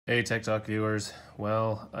Hey TechTalk viewers.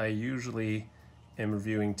 Well, I usually am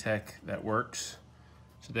reviewing tech that works.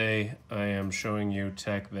 Today I am showing you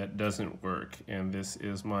tech that doesn't work, and this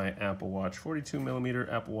is my Apple Watch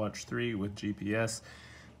 42mm Apple Watch 3 with GPS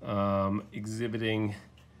exhibiting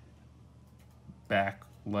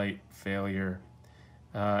backlight failure.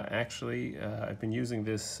 I've been using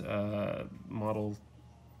this Model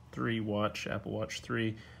 3 watch, Apple Watch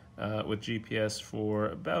 3, with GPS for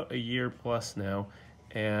about a year plus now,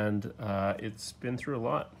 and it's been through a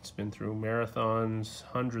lot. It's been through marathons,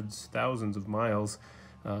 hundreds, thousands of miles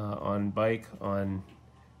on bike, on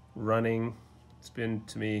running. It's been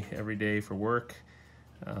to me every day for work,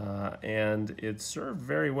 and it's served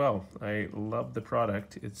very well. I love the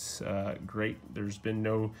product. It's great. There's been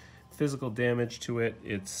no physical damage to it.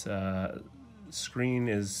 Its screen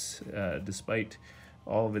is, despite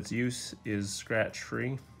all of its use, is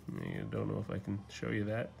scratch-free. I don't know if I can show you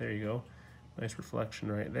that. There you go. Nice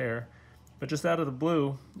reflection right there. But just out of the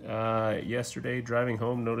blue, yesterday driving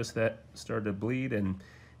home, noticed that started to bleed, and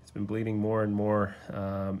it's been bleeding more and more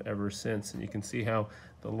ever since. And you can see how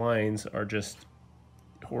the lines are just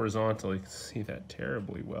horizontal. You can see that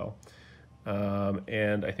terribly well.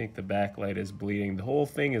 And I think the backlight is bleeding. The whole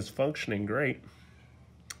thing is functioning great.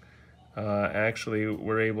 Actually,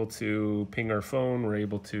 we're able to ping our phone. We're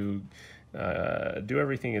able to do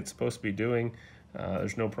everything it's supposed to be doing.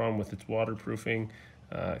 There's no problem with its waterproofing.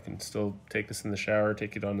 I can still take this in the shower,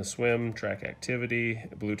 take it on a swim, track activity.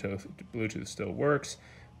 Bluetooth still works,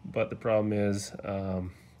 but the problem is,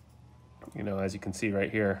 as you can see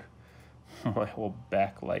right here, my whole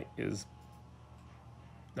backlight is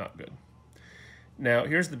not good. Now,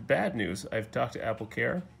 here's the bad news. I've talked to Apple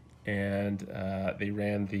Care, and they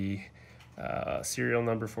ran the serial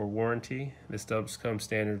number for warranty. This does come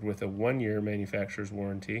standard with a 1-year manufacturer's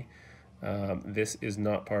warranty. This is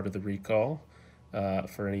not part of the recall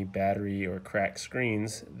for any battery or cracked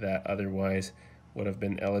screens that otherwise would have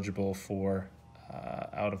been eligible for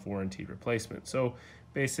out of warranty replacement. So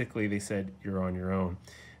basically they said you're on your own.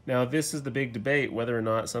 Now this is the big debate, whether or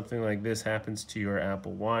not something like this happens to your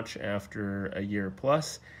Apple Watch after a year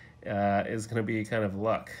plus is going to be kind of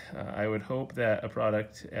luck. I would hope that a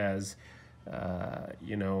product as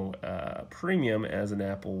premium as an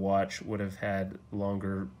Apple Watch would have had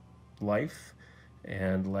longer life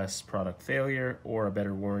and less product failure, or a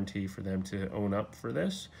better warranty for them to own up for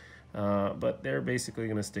this. But they're basically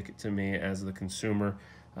going to stick it to me as the consumer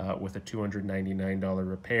with a $299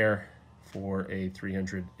 repair for a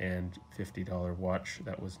 $350 watch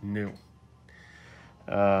that was new,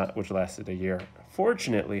 which lasted a year.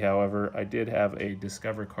 Fortunately, however, I did have a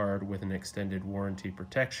Discover card with an extended warranty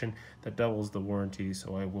protection that doubles the warranty,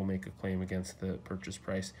 so I will make a claim against the purchase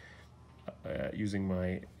price using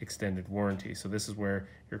my extended warranty. So this is where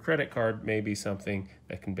your credit card may be something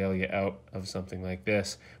that can bail you out of something like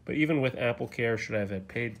this. But even with Apple Care, should I have had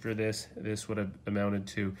paid for this, this would have amounted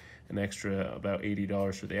to an extra about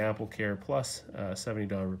 $80 for the Apple Care plus a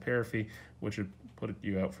 $70 repair fee, which would put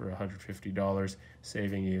you out for $150,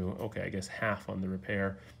 saving you, okay, I guess half on the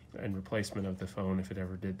repair and replacement of the phone if it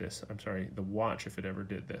ever did this. I'm sorry, the watch if it ever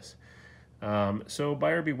did this. So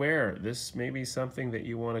buyer beware. This may be something that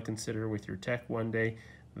you want to consider with your tech one day,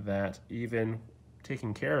 that even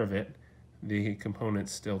taking care of it, the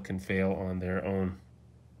components still can fail on their own.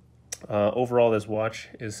 Overall, this watch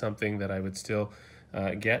is something that I would still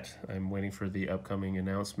get. I'm waiting for the upcoming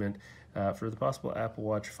announcement for the possible Apple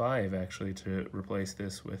Watch 5 actually to replace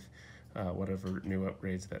this with whatever new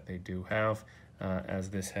upgrades that they do have, as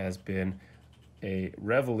this has been a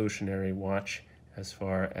revolutionary watch as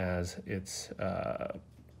far as its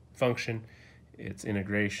function, its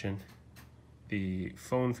integration. The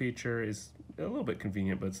phone feature is a little bit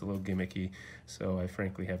convenient, but it's a little gimmicky, so I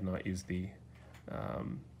frankly have not used the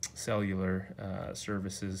cellular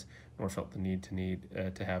services, nor felt the need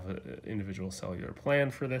to have an individual cellular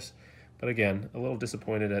plan for this. But again, a little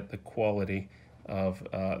disappointed at the quality of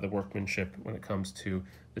the workmanship when it comes to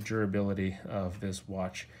the durability of this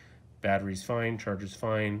watch. Battery's fine, charger's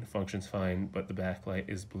fine, function's fine, but the backlight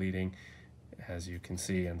is bleeding, as you can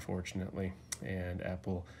see, unfortunately. And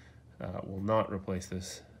Apple will not replace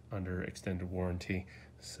this under extended warranty,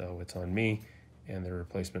 so it's on me, and the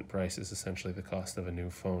replacement price is essentially the cost of a new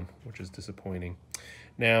phone, which is disappointing.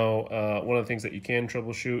 Now, one of the things that you can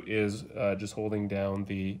troubleshoot is just holding down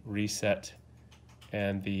the reset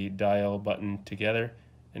and the dial button together,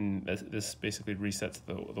 and this basically resets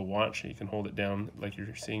the watch. You can hold it down like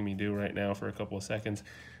you're seeing me do right now for a couple of seconds,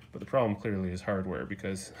 but the problem clearly is hardware,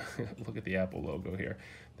 because look at the Apple logo here.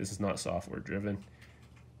 This is not software driven.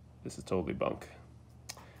 This is totally bunk.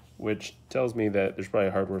 which tells me that there's probably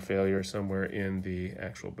a hardware failure somewhere in the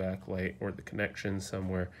actual backlight or the connection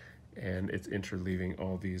somewhere, and it's interleaving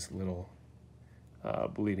all these little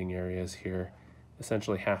bleeding areas here.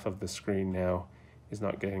 Essentially half of the screen now is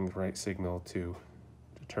not getting the right signal to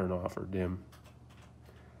turn off or dim.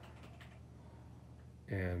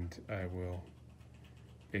 And I will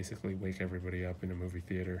basically wake everybody up in a movie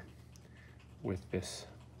theater with this.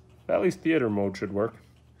 At least theater mode should work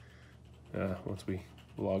once we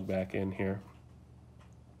log back in here.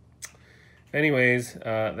 Anyways,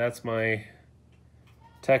 that's my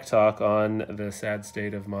tech talk on the sad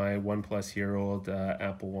state of my 1+-year-old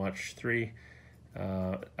Apple Watch 3.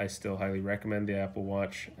 I still highly recommend the Apple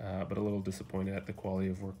Watch, but a little disappointed at the quality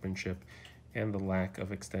of workmanship and the lack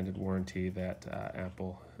of extended warranty that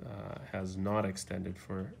Apple has not extended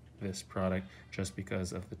for this product, just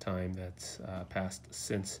because of the time that's passed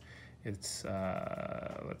since its,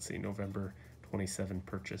 let's see, November 27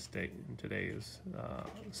 purchase date, and today is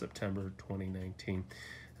September 2019.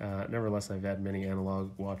 Nevertheless, I've had many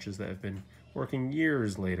analog watches that have been working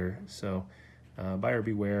years later, so buyer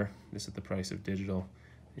beware. This is the price of digital.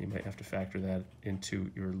 You might have to factor that into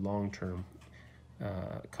your long-term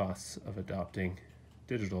costs of adopting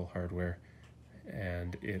digital hardware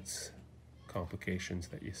and its complications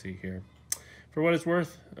that you see here. For what it's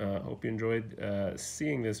worth, hope you enjoyed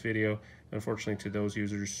seeing this video. Unfortunately, to those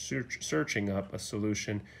users searching up a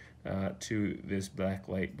solution to this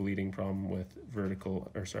backlight bleeding problem with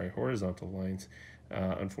horizontal lines,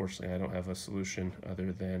 unfortunately, I don't have a solution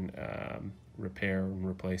other than repair and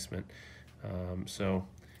replacement. So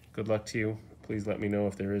good luck to you. Please let me know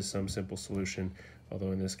if there is some simple solution,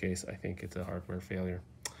 although in this case, I think it's a hardware failure.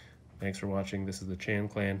 Thanks for watching. This is the Chan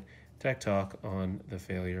Clan Tech Talk on the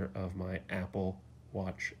failure of my Apple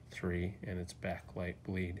Watch 3 and its backlight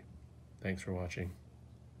bleed. Thanks for watching.